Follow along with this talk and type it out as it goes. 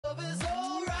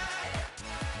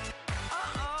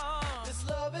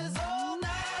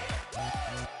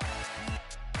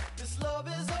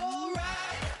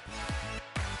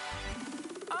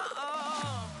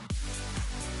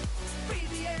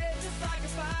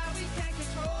we can't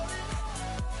control it.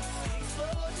 See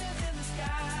explosions in the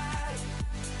sky.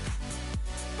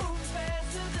 Moving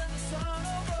faster than the sun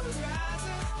over the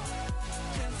horizon.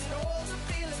 Chance it all to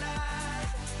feel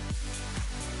alive.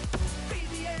 Beat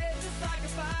the edge just like a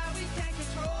fire, we can't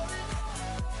control it.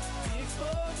 See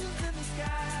explosions in the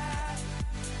sky.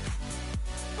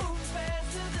 Moving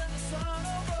faster than the sun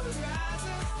over the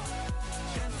horizon.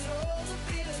 Chance it all to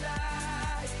feel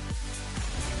alive.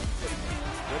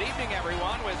 Good evening,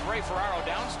 everyone, with Ray Ferraro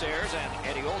downstairs and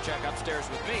Eddie Olczyk upstairs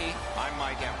with me. I'm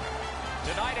Mike Emmerich.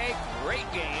 Tonight, a great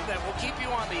game that will keep you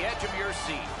on the edge of your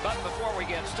seat. But before we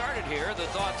get started here, the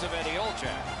thoughts of Eddie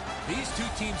Olczyk. These two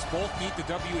teams both need the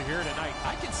W here tonight.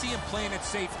 I can see them playing it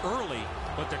safe early,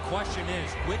 but the question is,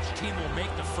 which team will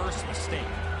make the first mistake?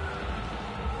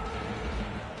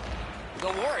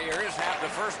 The Warriors have the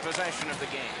first possession of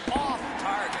the game. Off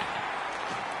target.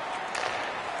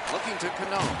 Looking to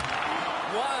Cano.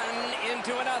 One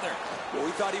into another. Well,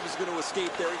 we thought he was going to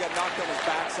escape there. He got knocked on his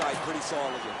backside pretty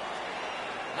solidly.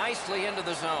 Nicely into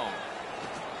the zone.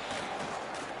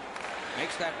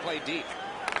 Makes that play deep.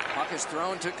 Puck is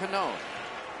thrown to Cano.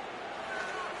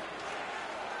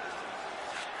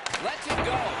 Lets it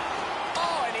go.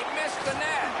 Oh, and he missed the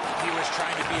net. He was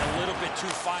trying to be a little bit too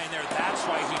fine there. That's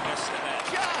why he missed the net.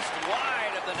 Just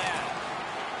wide of the net.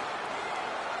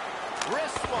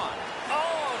 Wrist one.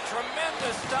 Oh,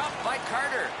 tremendous stop by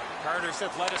Carter. Carter's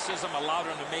athleticism allowed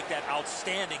him to make that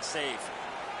outstanding save.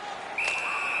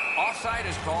 Offside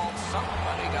is called.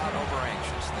 Somebody got over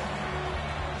anxious there.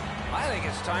 I think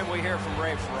it's time we hear from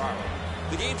Ray Ferraro.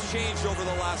 The game's changed over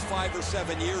the last 5 or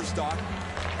 7 years, Doc.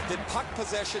 That puck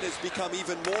possession has become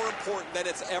even more important than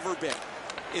it's ever been.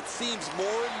 It seems more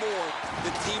and more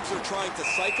that teams are trying to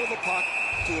cycle the puck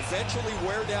to eventually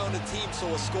wear down a team so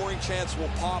a scoring chance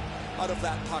will pop out of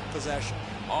that puck possession.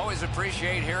 Always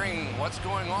appreciate hearing what's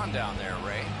going on down there,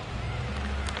 Ray.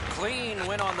 Clean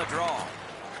win on the draw.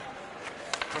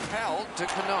 Propelled to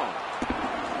Cano.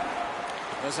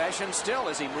 Possession still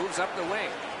as he moves up the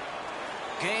wing.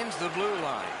 Gains the blue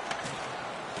line.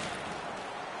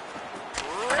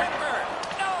 Ripper!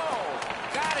 No!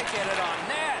 Gotta get it on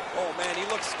net. Oh, man, he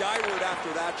looked skyward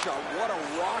after that shot. What a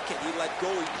rocket he let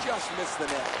go. He just missed the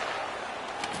net.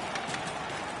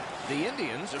 The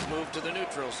Indians have moved to the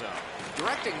neutral zone.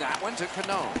 Directing that one to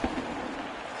Cano.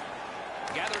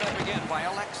 Gathered up again by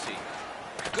Alexi.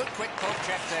 Good quick poke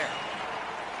check there.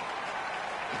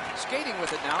 Skating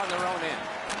with it now in their own end.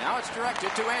 Now it's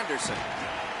directed to Anderson.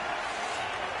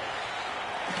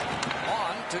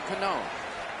 On to Cano.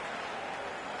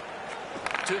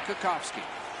 To Kukovsky.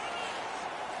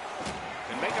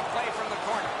 Can make a play from the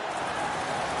corner.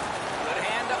 Good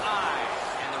hand to eye.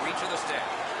 And the reach of the stick.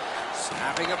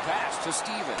 Snapping a pass to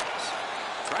Stevens.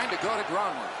 Trying to go to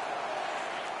Gronlund.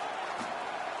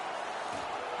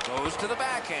 Goes to the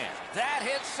backhand. That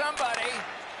hits somebody.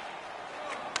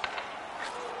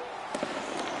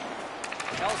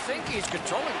 Helsinki's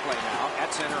controlling play now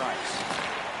at center ice.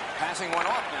 Passing one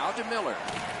off now to Miller.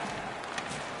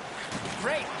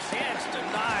 Great chance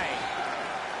denied.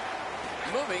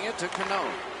 Moving it to Cano.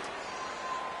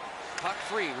 Puck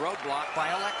free, roadblock by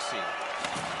Alexi.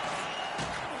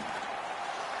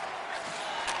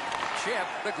 Chip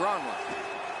the Gronlund.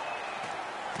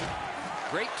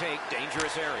 Great take,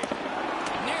 dangerous area.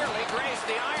 Nearly grazed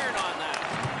the iron on that.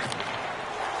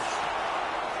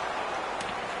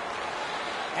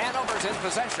 Hannover's in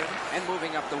possession and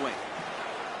moving up the wing.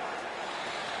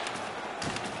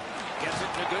 Gets it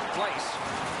in a good place.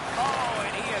 Oh,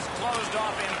 and he is closed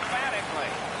off emphatically.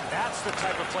 That's the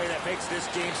type of play that makes this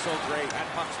game so great. That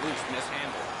puck's loose,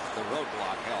 mishandled. The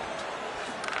roadblock helped.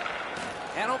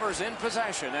 Hannover's in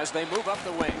possession as they move up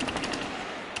the wing.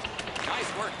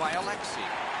 Nice work by Alexi.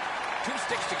 Two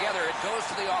sticks together, it goes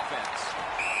to the offense.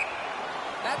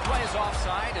 That play is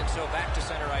offside, and so back to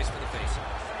center ice for the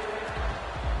faceoff.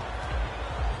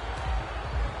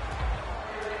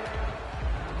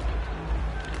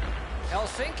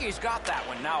 Helsinki's got that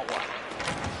one, now what?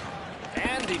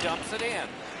 And he dumps it in.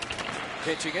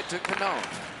 Pitching it to Cano.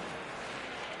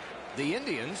 The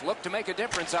Indians look to make a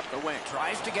difference up the wing.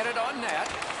 Tries to get it on net.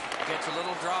 Gets a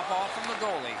little drop off from the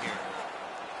goalie here.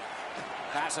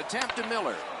 Pass attempt to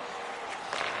Miller.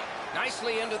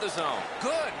 Nicely into the zone.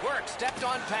 Good work. Stepped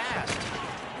on past.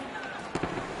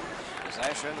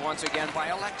 Possession once again by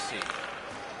Alexi.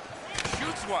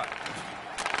 Shoots one.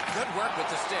 Good work with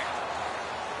the stick.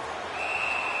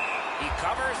 He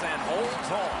covers and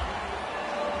holds on.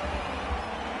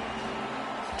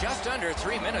 Just under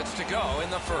 3 minutes to go in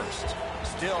the first.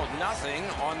 Still nothing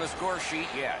on the score sheet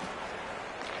yet.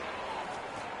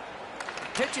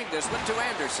 Pitching this one to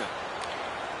Anderson.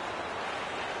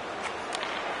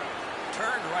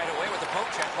 turned right away with the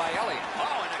poke check by Elliott.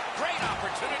 Oh, and a great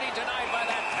opportunity denied by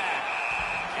that pass.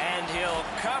 And he'll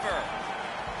cover.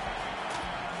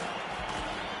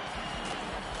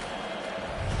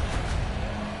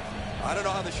 I don't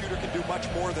know how the shooter can do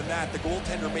much more than that. The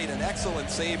goaltender made an excellent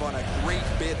save on a great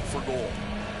bid for goal.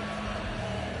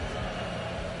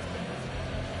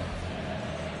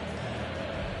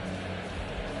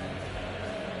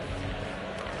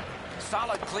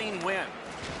 Solid, clean win.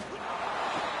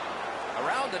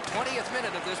 Around the 20th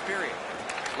minute of this period.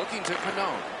 Looking to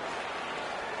Canone.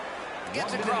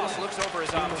 Gets across, looks over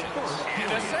his options.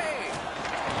 And a save.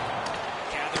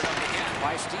 Gathered up again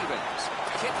by Stevens.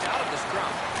 Kicked out of the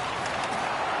scrum.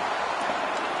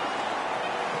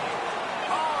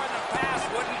 Oh, and the pass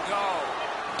wouldn't go.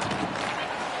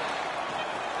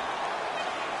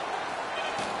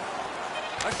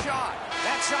 A shot.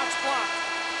 That shot's blocked.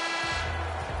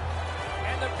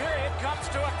 And the period comes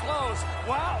to a close.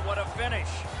 Wow, what a finish.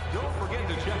 Don't forget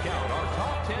to check out our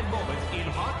top 10 moments in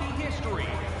hockey history.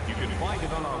 You can find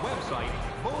it on our website,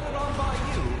 voted on by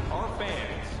you, our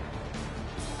fans.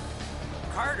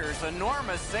 Carter's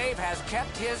enormous save has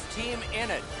kept his team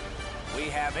in it. We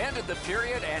have ended the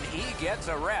period, and he gets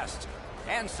a rest.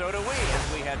 And so do we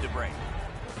as we head to break.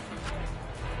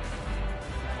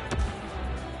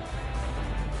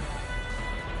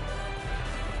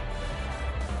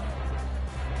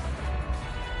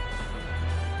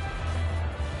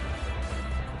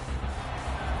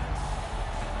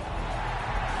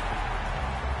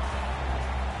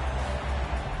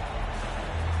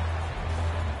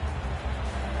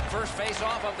 First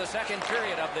face-off of the second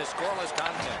period of this scoreless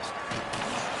contest.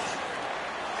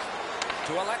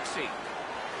 To Alexi.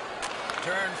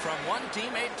 Turn from one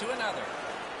teammate to another.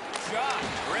 Shot.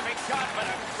 Terrific shot, but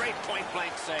a great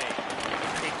point-blank save.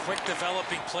 A quick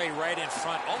developing play right in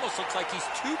front. Almost looks like he's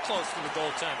too close to the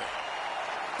goaltender.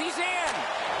 He's in.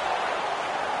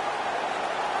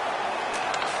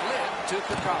 Slid to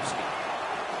Kukowski.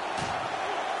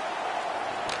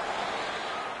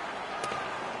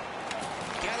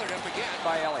 Gathered up again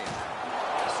by Elliott.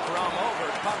 Scrum over,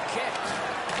 puck kicked.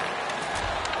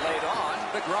 Laid on,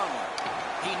 Begrunler.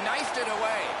 He knifed it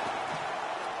away.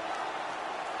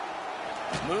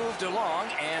 Moved along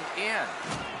and in.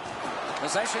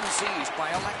 Possession seized by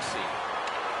Alexi.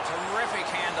 Terrific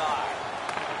handoff.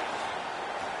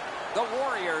 The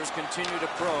Warriors continue to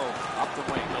probe up the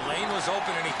wing. The lane was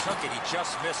open and he took it. He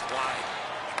just missed wide.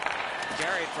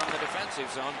 Carried from the defensive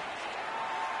zone.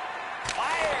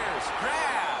 Fires!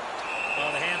 Grab!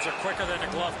 Well, the hands are quicker than the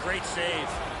glove. Great save.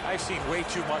 I've seen way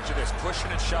too much of this,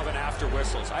 pushing and shoving after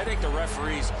whistles. I think the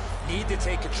referees need to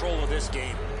take control of this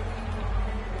game.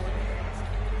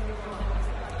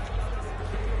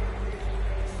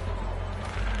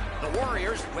 The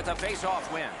Warriors with a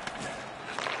face-off win.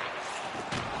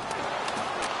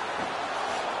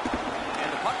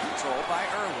 And the puck control by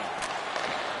Irwin.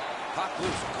 Puck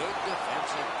loose. Good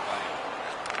defensive play.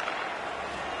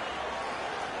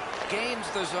 Gains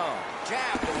the zone.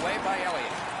 Jabbed away by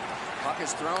Elliott. Puck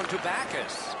is thrown to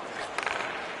Backus.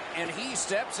 And he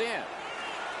steps in.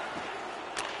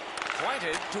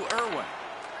 Pointed to Irwin.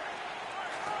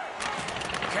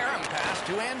 Karam pass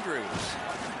to Andrews.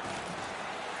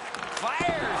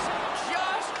 Fires.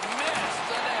 Just missed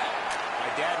the net.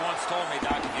 My dad once told me,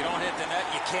 Doc, if you don't hit the net,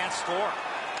 you can't score.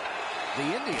 The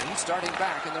Indians starting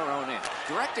back in their own end.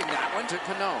 Directing that one to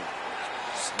Canone.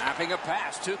 Snapping a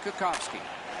pass to Kukowski.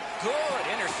 Good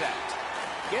intercept.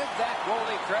 Give that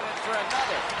goalie credit for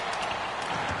another.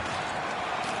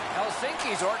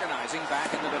 Helsinki's organizing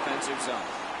back in the defensive zone.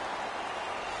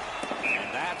 And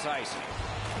that's icing.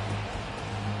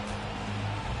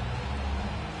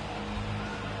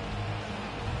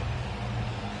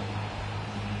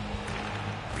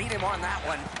 Beat him on that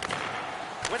one.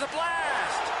 With a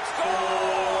blast. Score!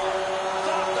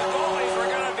 Thought the goalies were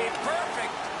going to be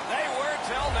perfect. They were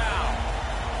till now.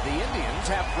 The Indians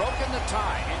have broken the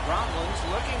tie, and Gromlin's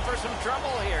looking for some trouble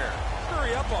here.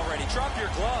 Hurry up already. Drop your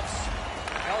gloves.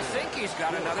 Helsinki's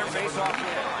got another face-off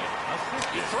win.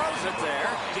 He throws it there.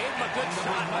 Gave him a good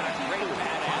shot, but a great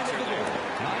bad answer there.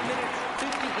 9 minutes,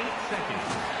 58 seconds.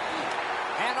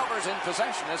 Hannover's in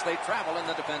possession as they travel in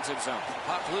the defensive zone.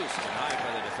 Puck loose, denied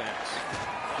by the defense.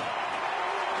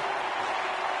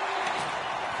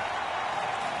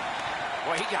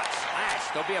 Boy, he got slashed.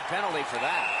 There'll be a penalty for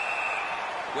that.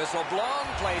 Whistle blown,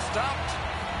 play stopped.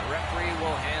 The referee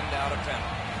will hand out a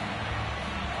penalty.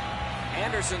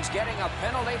 Anderson's getting a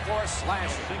penalty for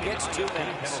slashing. Gets 2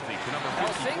 minutes.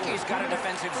 Helsinki's got a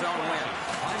defensive zone win.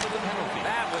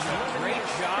 That was a great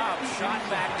job. Shot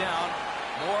back down.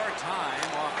 More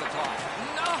time off the clock.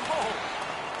 No!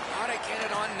 Not Get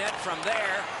it on net from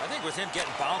there. I think with him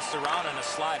getting bounced around in a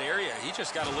slide area, he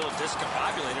just got a little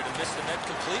discombobulated and missed the net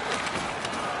completely.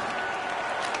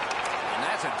 And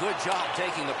that's a good job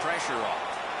taking the pressure off.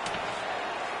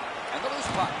 And the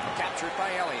loose puck captured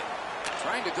by Elliott.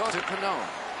 Trying to go to Canone.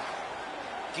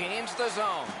 Gains the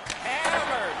zone.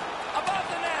 Hammered. Above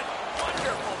the net.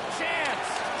 Wonderful chance.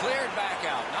 Cleared back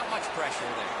out. Not much pressure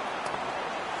there.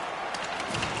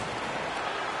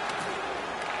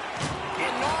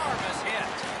 Enormous hit.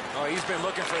 Oh, he's been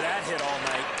looking for that hit all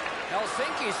night.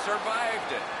 Helsinki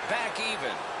survived it. Back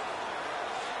even.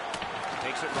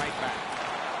 Takes it right back.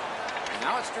 And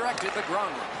now it's directed to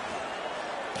Gronlund.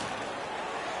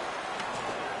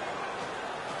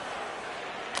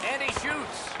 And he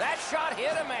shoots. That shot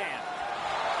hit a man.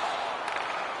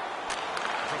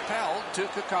 Propelled to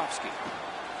Kukovsky.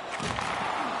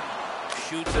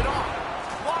 Shoots it on.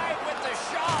 Wide with the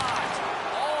shot.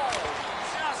 Oh,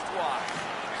 just wide.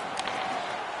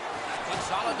 Good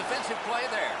solid defensive play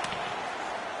there.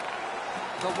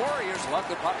 The Warriors lug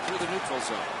the puck through the neutral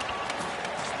zone.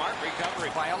 Smart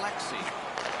recovery by Alexei.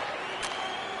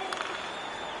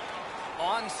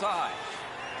 Onside.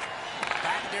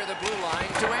 Back near the blue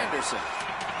line to Anderson.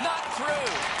 Not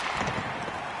through.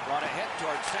 Brought ahead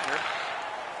towards center.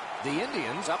 The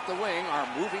Indians up the wing are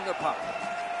moving the puck.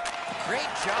 Great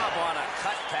job on a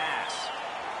cut pass.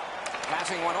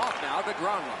 Passing one off now to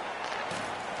Gronlund.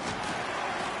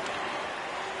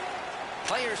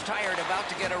 Players tired, about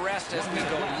to get a rest as we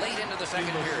go late into the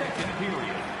second period.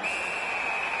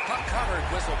 Puck covered,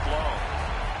 whistle blown.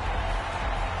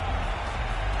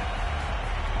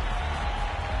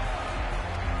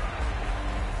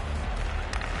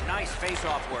 Nice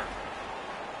face-off work.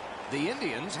 The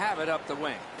Indians have it up the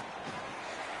wing.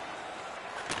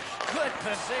 Good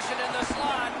position in the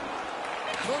slot.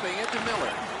 Moving it to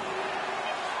Miller.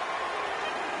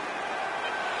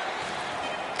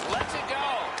 Lets it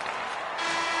go.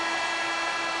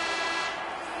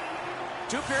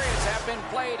 2 periods have been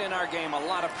played in our game. A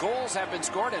lot of goals have been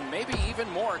scored and maybe even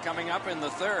more coming up in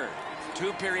the third.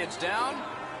 2 periods down,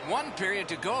 1 period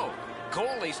to go.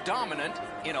 Goalies dominant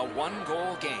in a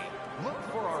 1-goal game. Look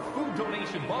for our food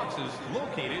donation boxes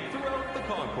located throughout the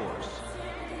concourse.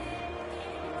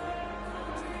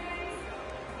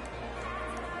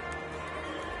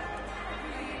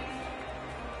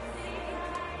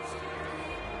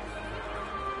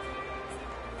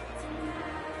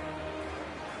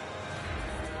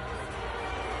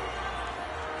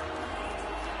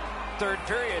 Third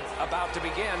period about to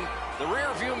begin. The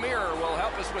rear view mirror will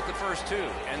help us with the first 2,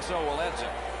 and so will Edzo.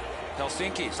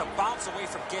 Helsinki is a bounce away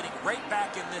from getting right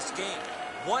back in this game.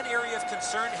 One area of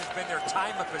concern has been their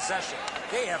time of possession.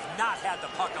 They have not had the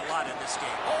puck a lot in this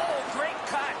game. Oh, great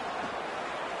cut.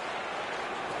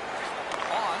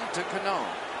 On to Canone.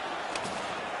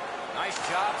 Nice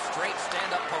job, straight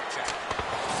stand-up poke check.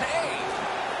 Save.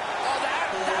 Oh,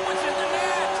 that was in the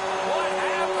net. What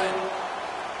happened?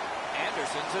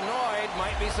 Anderson's annoyed.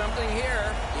 Might be something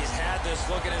here. He's had this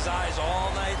look in his eyes all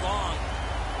night long.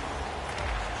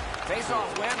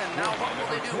 Face-off win, and now what will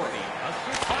they do with him?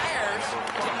 Fires.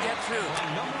 Didn't get through.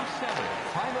 Number 7,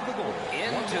 time of the goal.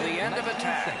 Into the end of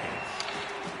attack.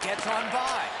 Gets on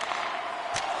by.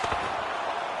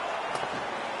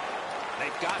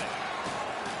 They've got it.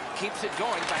 Keeps it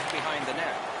going back behind the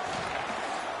net.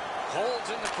 Holds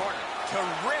in the corner.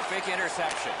 Terrific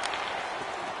interception.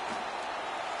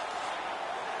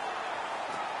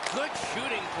 Good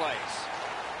shooting place.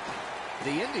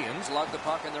 The Indians lug the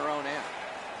puck in their own end.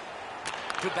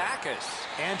 To Backus.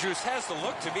 Andrews has the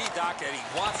look to me, Doc, that he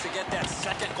wants to get that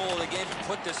second goal of the game to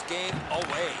put this game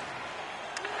away.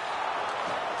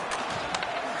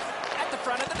 At the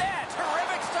front of the net.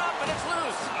 Terrific stop, and it's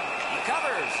loose. He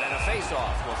covers, and a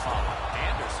face-off will follow.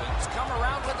 Anderson's come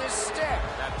around with his stick.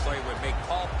 That play would make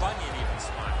Paul Bunyan even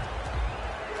smile.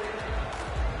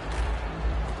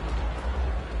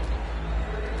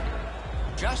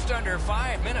 Just under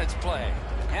 5 minutes play.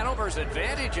 Hannover's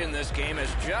advantage in this game has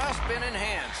just been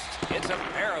enhanced. It's a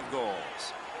pair of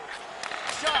goals.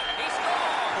 Shot, he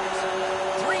scores!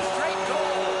 3 straight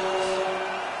goals!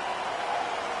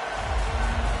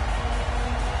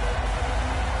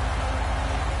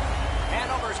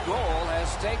 Hannover's goal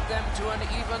has taken them to an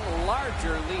even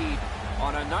larger lead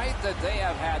on a night that they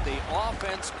have had the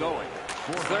offense going.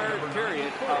 Third period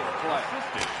of play.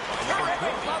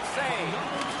 Terrific glove save!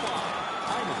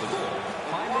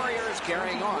 Warriors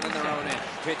carrying on in their own end.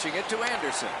 Pitching it to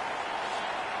Anderson.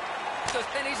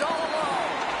 And he's all alone.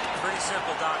 Pretty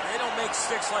simple, Doc. They don't make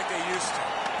sticks like they used to.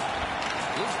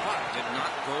 Loose puck did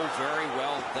not go very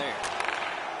well there.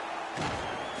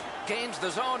 Gains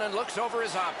the zone and looks over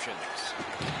his options.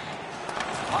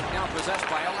 Puck now possessed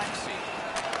by Alexi.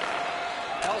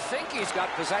 Helsinki's got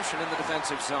possession in the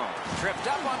defensive zone. Tripped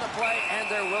up on the play,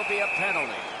 and there will be a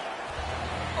penalty.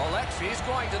 Alexi's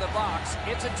going to the box.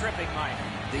 It's a tripping minor.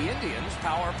 The Indians'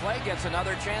 power play gets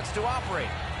another chance to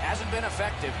operate. Hasn't been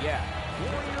effective yet.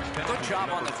 Good job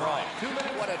on the draw.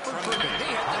 What a tremendous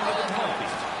hit to the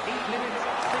post. 8 minutes,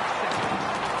 6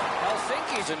 seconds.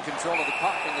 Helsinki's in control of the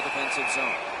puck in the defensive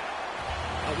zone.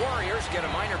 The Warriors get a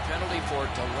minor penalty for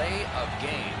delay of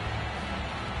game.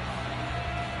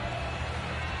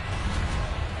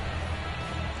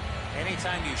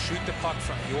 Anytime you shoot the puck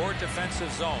from your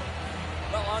defensive zone,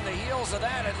 Well, on the heels of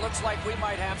that, it looks like we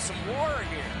might have some war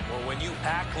here. well, when you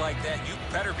act like that, you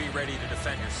better be ready to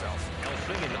defend yourself.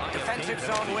 Defensive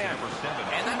zone win.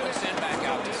 And then we'll send back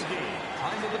out to sea.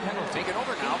 Time of the penalty. Taken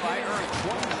over now by Earl.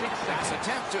 26 Pass seconds.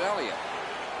 attempt to Elliott.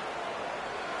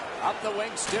 Up the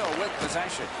wing still with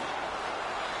possession.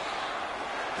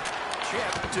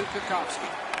 Chip to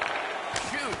Kukovsky.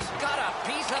 Shoots. Got a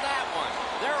piece of that one.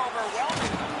 They're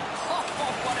overwhelming them. Oh,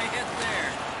 what a hit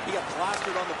there. He got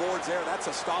plastered on the boards there. That's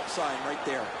a stop sign right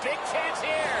there. Big chance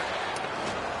here.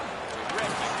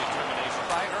 Terrific determination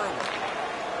by Irwin.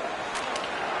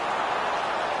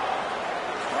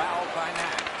 Fouled by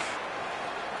Nash.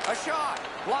 A shot.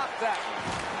 Blocked that one.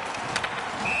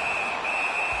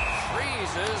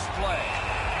 Freezes play.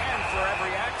 And for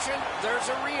every action, there's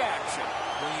a reaction.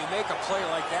 When you make a play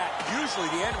like that, usually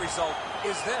the end result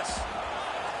is this.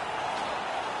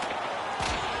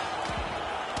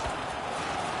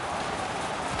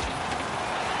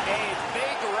 A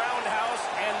big roundhouse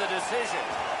and the decision.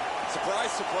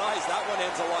 Surprise, surprise. That one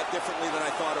ends a lot differently than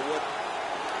I thought it would.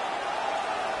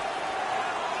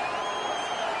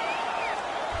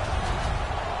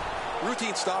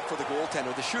 Routine stop for the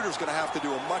goaltender. The shooter's going to have to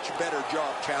do a much better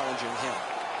job challenging him.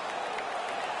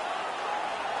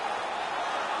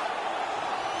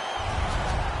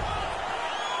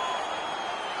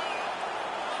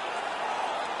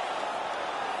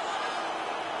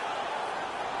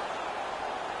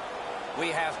 We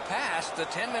have passed the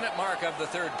 10-minute mark of the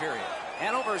third period.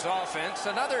 Hannover's offense,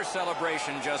 another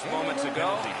celebration just moments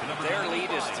ago. Their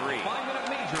lead is 3. 5-minute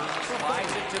major.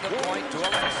 Slides it to the point to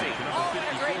Alexi. Oh, and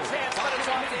a great chance, but it's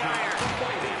off the iron.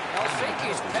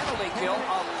 Helsinki's penalty kill,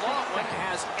 a long one,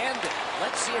 has ended.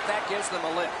 Let's see if that gives them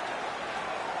a lift.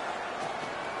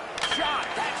 Shot.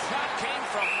 That shot came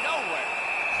from nowhere.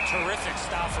 Terrific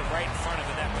stop from right in front of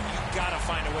the net, but you've got to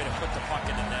find a way to put the puck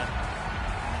in the net.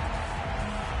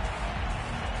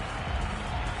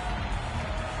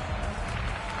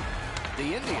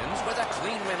 The Indians with a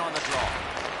clean win on the draw.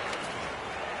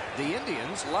 The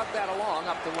Indians lug that along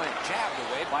up the wing. Jabbed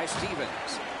away by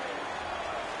Stevens.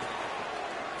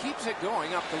 Keeps it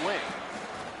going up the wing.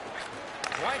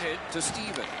 Pointed to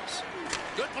Stevens.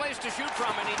 Good place to shoot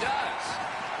from, and he does.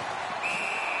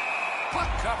 Puck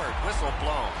covered, whistle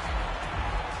blown.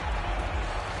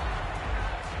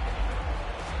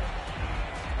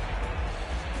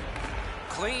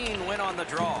 Clean win on the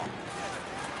draw.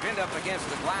 Pinned up against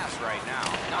the glass right now.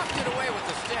 Knocked it away with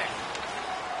the stick.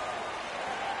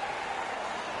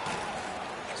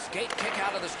 Skate kick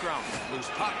out of the scrum. Loose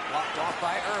puck blocked off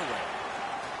by Irwin.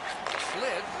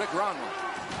 Slid to Gronlund.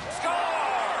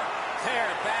 Score!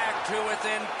 They're back to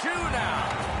within 2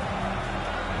 now.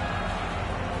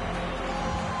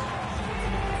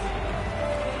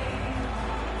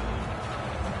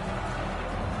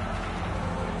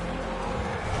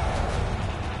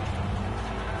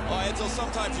 So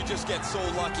sometimes you just get so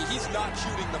lucky. He's not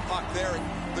shooting the puck there.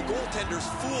 The goaltender's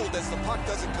fooled as the puck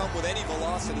doesn't come with any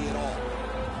velocity at all.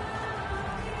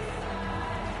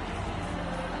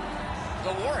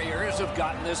 The Warriors have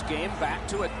gotten this game back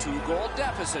to a 2-goal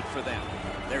deficit for them.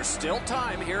 There's still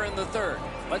time here in the third.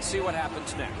 Let's see what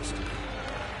happens next.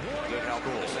 Good help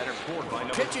from the center.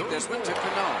 Pitching this one to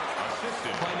Cano.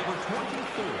 Assisted by number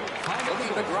 24.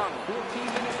 Looking to Gronlund. 14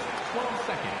 minutes, 12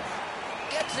 seconds.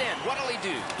 Gets in. What'll he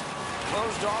do?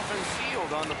 Closed off and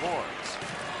sealed on the boards.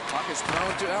 Puck is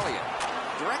thrown to Elliott.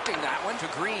 Directing that one to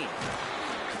Green.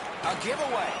 A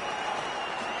giveaway.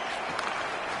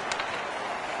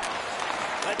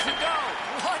 Lets it go.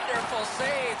 Wonderful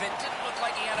save. It didn't look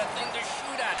like he had a thing to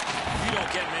shoot at. You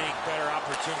don't get many better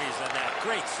opportunities than that.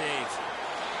 Great save.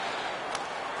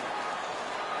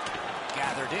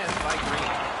 Gathered in by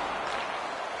Green.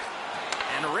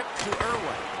 And ripped to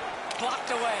Irwin.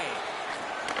 Blocked away.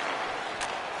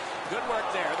 Good work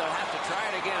there. They'll have to try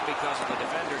it again because of the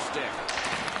defender's stick.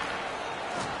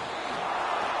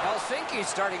 Helsinki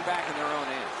starting back in their own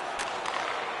end.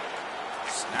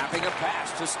 Snapping a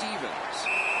pass to Stevens.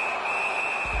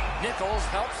 Nichols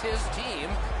helps his team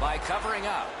by covering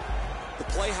up. The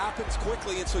play happens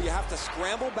quickly, and so you have to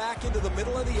scramble back into the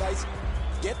middle of the ice,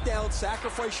 get down,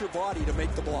 sacrifice your body to make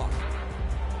the block.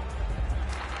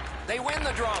 They win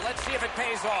the draw. Let's see if it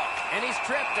pays off. And he's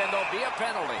tripped, and there'll be a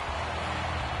penalty.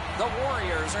 The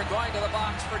Warriors are going to the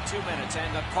box for 2 minutes, and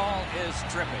the call is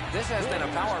tripping. This has been a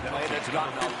power play that's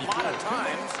gotten a lot of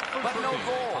times, but no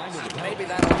goals. Maybe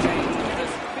that'll change with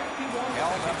this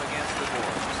held up against the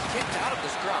boards. Kicked out of the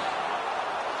scrum.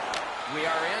 We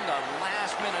are in the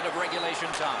last minute of regulation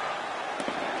time.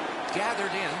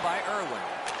 Gathered in by Irwin.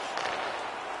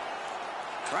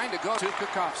 Trying to go to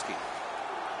Kukovsky.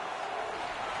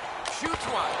 Shoots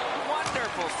one.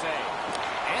 Wonderful save.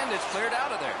 And it's cleared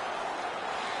out of there.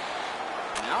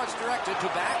 Now it's directed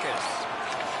to Backus.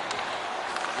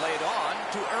 Laid on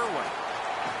to Irwin.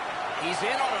 He's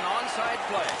in on an onside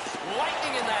play.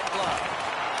 Lightning in that glove.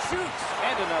 Shoots.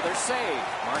 And another save.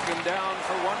 Mark him down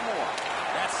for one more.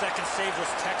 That second save was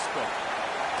textbook.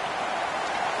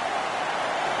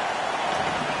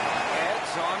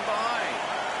 Ed's on behind.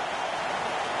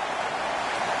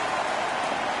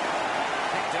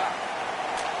 Picked up.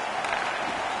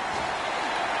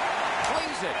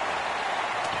 Flings it.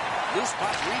 Loose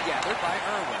puck regathered by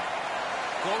Irwin.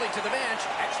 Goalie to the bench.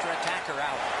 Extra attacker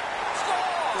out. Score!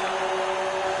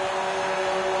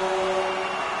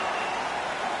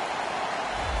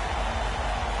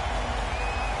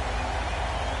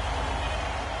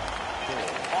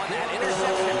 On that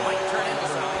interception might turn into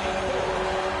something.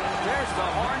 There's the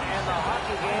horn and the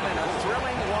hockey game, and a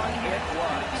thrilling one it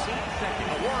was.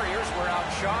 The Warriors were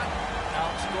outshot,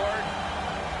 outscored,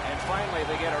 and finally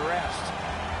they get a rest.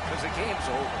 Because the game's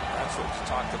over. That's what you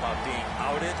talked about, being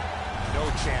outed. No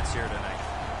chance here tonight.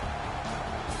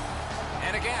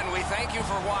 And again, we thank you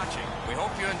for watching. We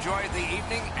hope you enjoyed the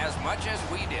evening as much as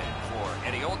we did. For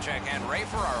Eddie Olczyk and Ray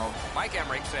Ferraro, Mike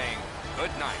Emmerich saying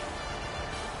good night.